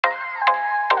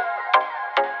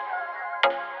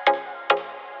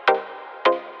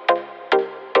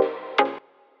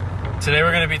Today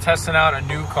we're going to be testing out a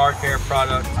new car care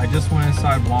product. I just went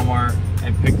inside Walmart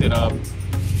and picked it up.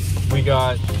 We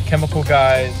got Chemical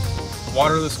Guys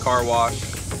waterless car wash,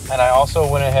 and I also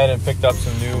went ahead and picked up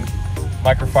some new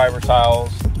microfiber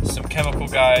towels, some Chemical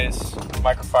Guys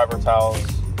microfiber towels.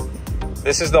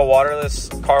 This is the waterless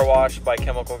car wash by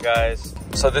Chemical Guys.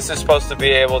 So this is supposed to be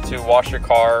able to wash your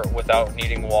car without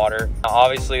needing water. Now,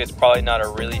 obviously, it's probably not a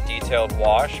really detailed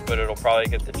wash, but it'll probably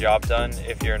get the job done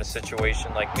if you're in a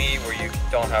situation like me where you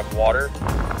don't have water.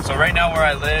 So right now where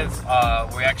I live,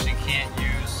 we actually can't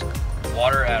use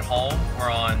water at home.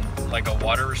 We're on like a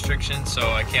water restriction,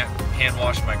 so I can't hand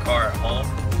wash my car at home.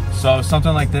 So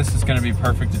something like this is gonna be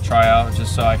perfect to try out,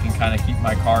 just so I can kind of keep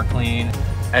my car clean.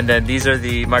 And then these are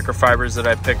the microfibers that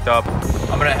I picked up.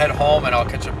 I'm gonna head home and I'll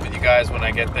catch up with you guys when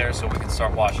I get there so we can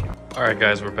start washing. All right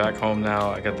guys, we're back home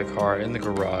now. I got the car in the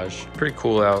garage. Pretty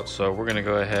cool out, so we're gonna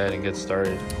go ahead and get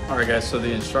started. All right guys, so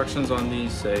the instructions on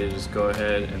these say just go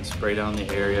ahead and spray down the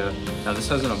area. Now this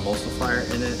has an emulsifier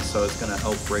in it, so it's gonna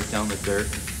help break down the dirt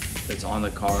that's on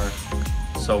the car.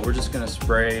 So we're just gonna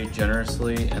spray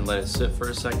generously and let it sit for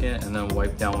a second and then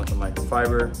wipe down with the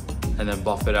microfiber and then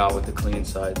buff it out with the clean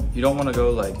side. You don't wanna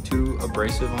go like too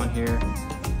abrasive on here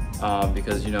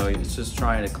because you know, it's just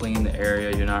trying to clean the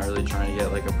area. You're not really trying to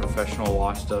get like a professional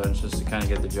wash done. It's just to kind of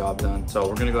get the job done. So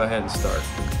we're gonna go ahead and start.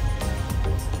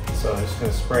 So I'm just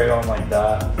gonna spray it on like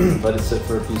that, let it sit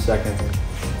for a few seconds.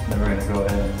 Then we're gonna go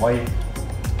ahead and wipe.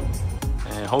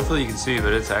 And hopefully you can see,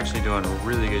 but it's actually doing a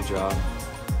really good job.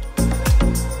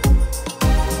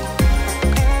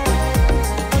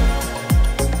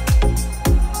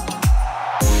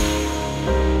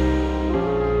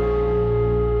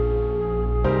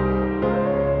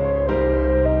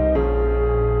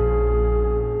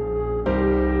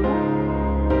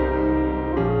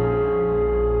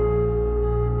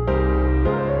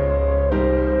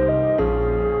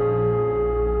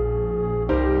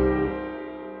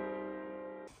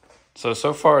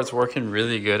 So far it's working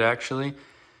really good actually.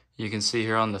 You can see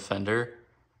here on the fender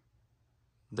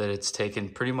that it's taken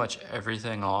pretty much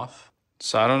everything off.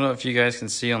 So I don't know if you guys can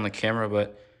see on the camera,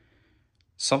 but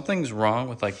something's wrong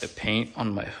with like the paint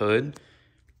on my hood.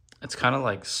 It's kind of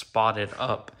like spotted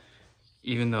up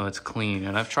even though it's clean.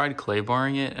 And I've tried clay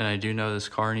barring it, and I do know this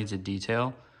car needs a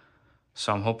detail.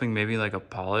 So I'm hoping maybe like a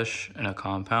polish and a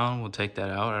compound will take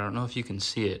that out. I don't know if you can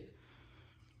see it,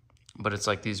 but it's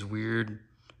like these weird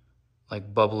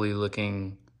like bubbly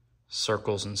looking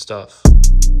circles and stuff.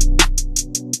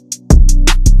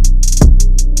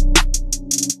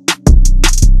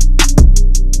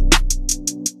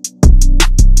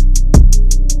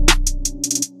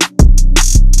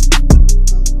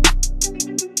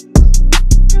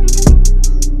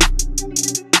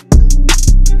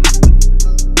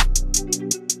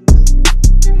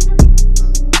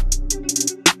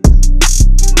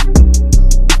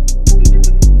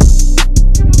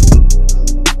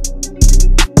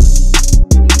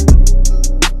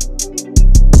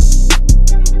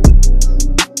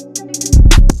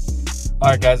 All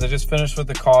right guys, I just finished with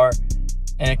the car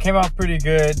and it came out pretty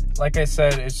good. Like I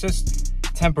said, it's just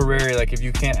temporary, like if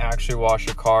you can't actually wash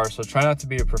your car, so try not to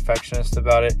be a perfectionist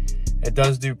about it. It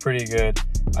does do pretty good.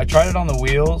 I tried it on the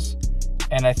wheels,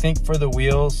 and I think for the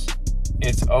wheels,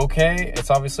 it's okay. It's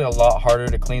obviously a lot harder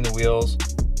to clean the wheels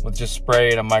with just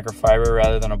spray and a microfiber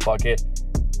rather than a bucket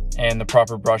and the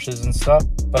proper brushes and stuff,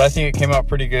 but I think it came out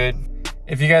pretty good.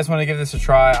 If you guys want to give this a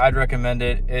try, I'd recommend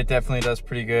it. It definitely does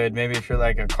pretty good. Maybe if you're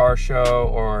like a car show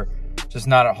or just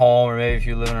not at home, or maybe if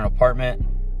you live in an apartment,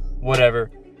 whatever.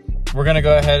 We're gonna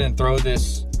go ahead and throw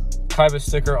this Kaiba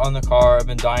sticker on the car. I've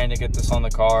been dying to get this on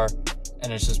the car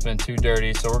and it's just been too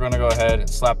dirty. So we're gonna go ahead and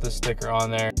slap this sticker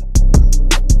on there.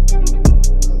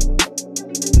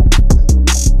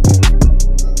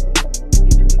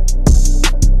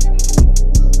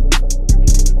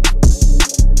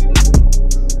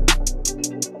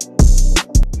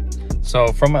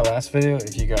 So from my last video,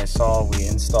 if you guys saw, we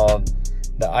installed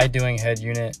the iDoing head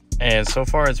unit, and so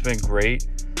far it's been great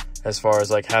as far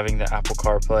as like having the Apple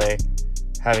CarPlay,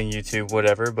 having YouTube,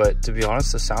 whatever, but to be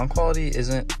honest, the sound quality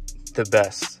isn't the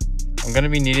best. I'm gonna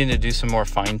be needing to do some more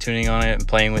fine tuning on it and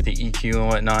playing with the EQ and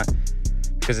whatnot,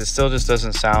 because it still just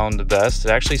doesn't sound the best.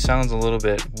 It actually sounds a little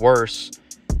bit worse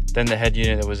than the head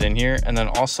unit that was in here. And then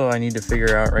also I need to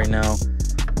figure out right now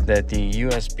that the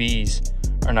USBs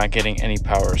are not getting any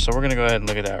power. So we're gonna go ahead and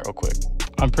look at that real quick.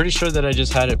 I'm pretty sure that I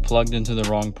just had it plugged into the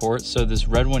wrong port. So this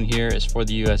red one here is for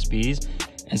the USBs.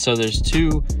 And so there's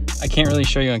two, I can't really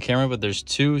show you on camera, but there's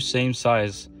two same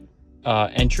size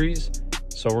entries.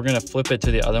 So we're gonna flip it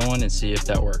to the other one and see if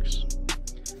that works.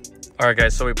 All right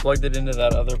guys, so we plugged it into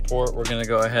that other port. We're gonna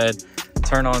go ahead,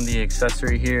 turn on the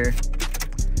accessory here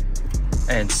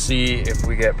and see if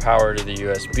we get power to the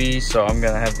USB. So I'm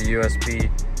gonna have the USB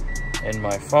in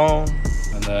my phone,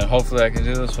 and then hopefully I can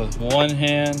do this with one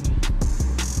hand.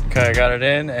 Okay, I got it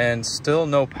in and still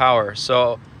no power.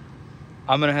 So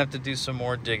I'm gonna have to do some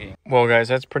more digging. Well guys,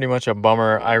 that's pretty much a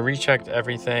bummer. I rechecked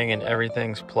everything and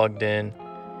everything's plugged in,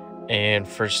 and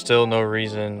for still no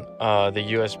reason, the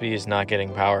USB is not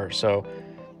getting power. So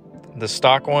the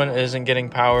stock one isn't getting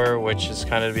power, which is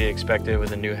kind of to be expected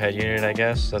with a new head unit, I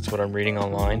guess. That's what I'm reading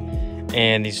online.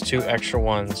 And these two extra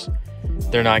ones,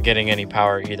 they're not getting any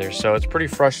power either. So it's pretty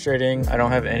frustrating. I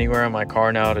don't have anywhere in my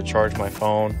car now to charge my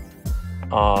phone.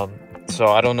 So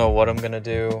I don't know what I'm gonna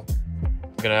do.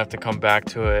 I'm gonna have to come back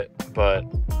to it, but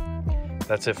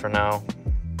that's it for now.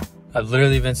 I've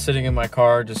literally been sitting in my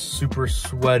car just super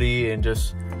sweaty and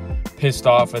just pissed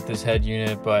off at this head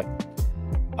unit, but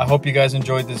I hope you guys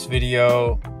enjoyed this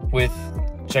video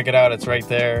check it out, it's right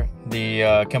there.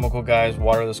 The Chemical Guys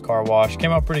waterless car wash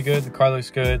came out pretty good. The car looks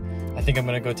good. I think I'm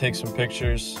gonna go take some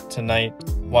pictures tonight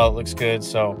while it looks good.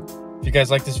 So if you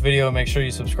guys like this video, make sure you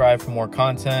subscribe for more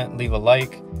content, leave a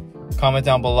like, comment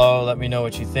down below, let me know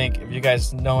what you think. If you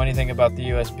guys know anything about the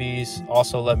USBs,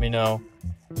 also let me know.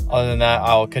 Other than that,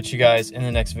 I'll catch you guys in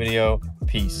the next video.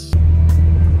 Peace.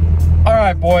 All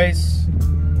right, boys,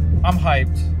 I'm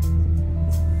hyped.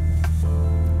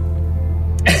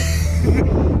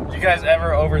 Do you guys ever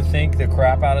overthink the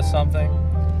crap out of something?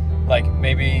 Like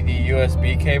maybe the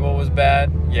USB cable was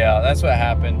bad? Yeah, that's what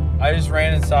happened. I just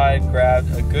ran inside,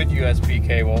 grabbed a good USB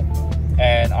cable,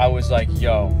 and I was like,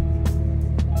 yo,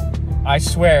 I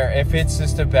swear if it's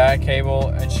just a bad cable,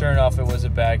 and sure enough it was a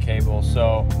bad cable.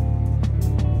 So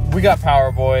we got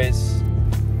power, boys.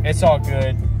 It's all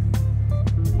good.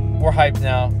 We're hyped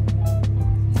now.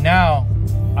 Now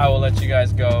I will let you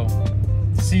guys go.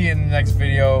 See you in the next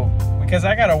video, because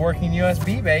I got a working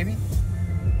USB, baby.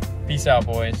 Peace out,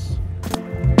 boys.